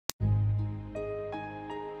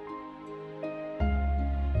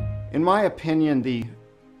In my opinion, the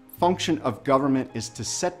function of government is to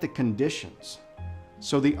set the conditions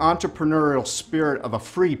so the entrepreneurial spirit of a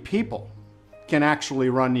free people can actually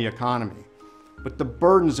run the economy. But the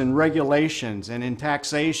burdens and regulations and in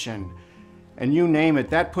taxation and you name it,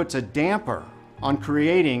 that puts a damper on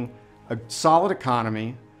creating a solid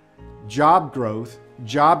economy, job growth,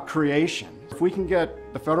 job creation. If we can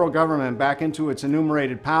get the federal government back into its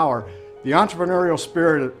enumerated power, the entrepreneurial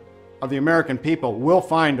spirit of the American people will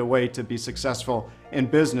find a way to be successful in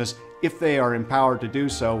business if they are empowered to do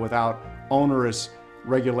so without onerous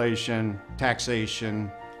regulation,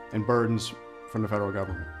 taxation, and burdens from the federal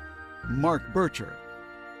government. Mark Bircher,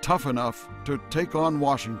 tough enough to take on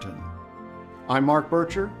Washington. I'm Mark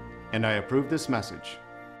Bircher, and I approve this message.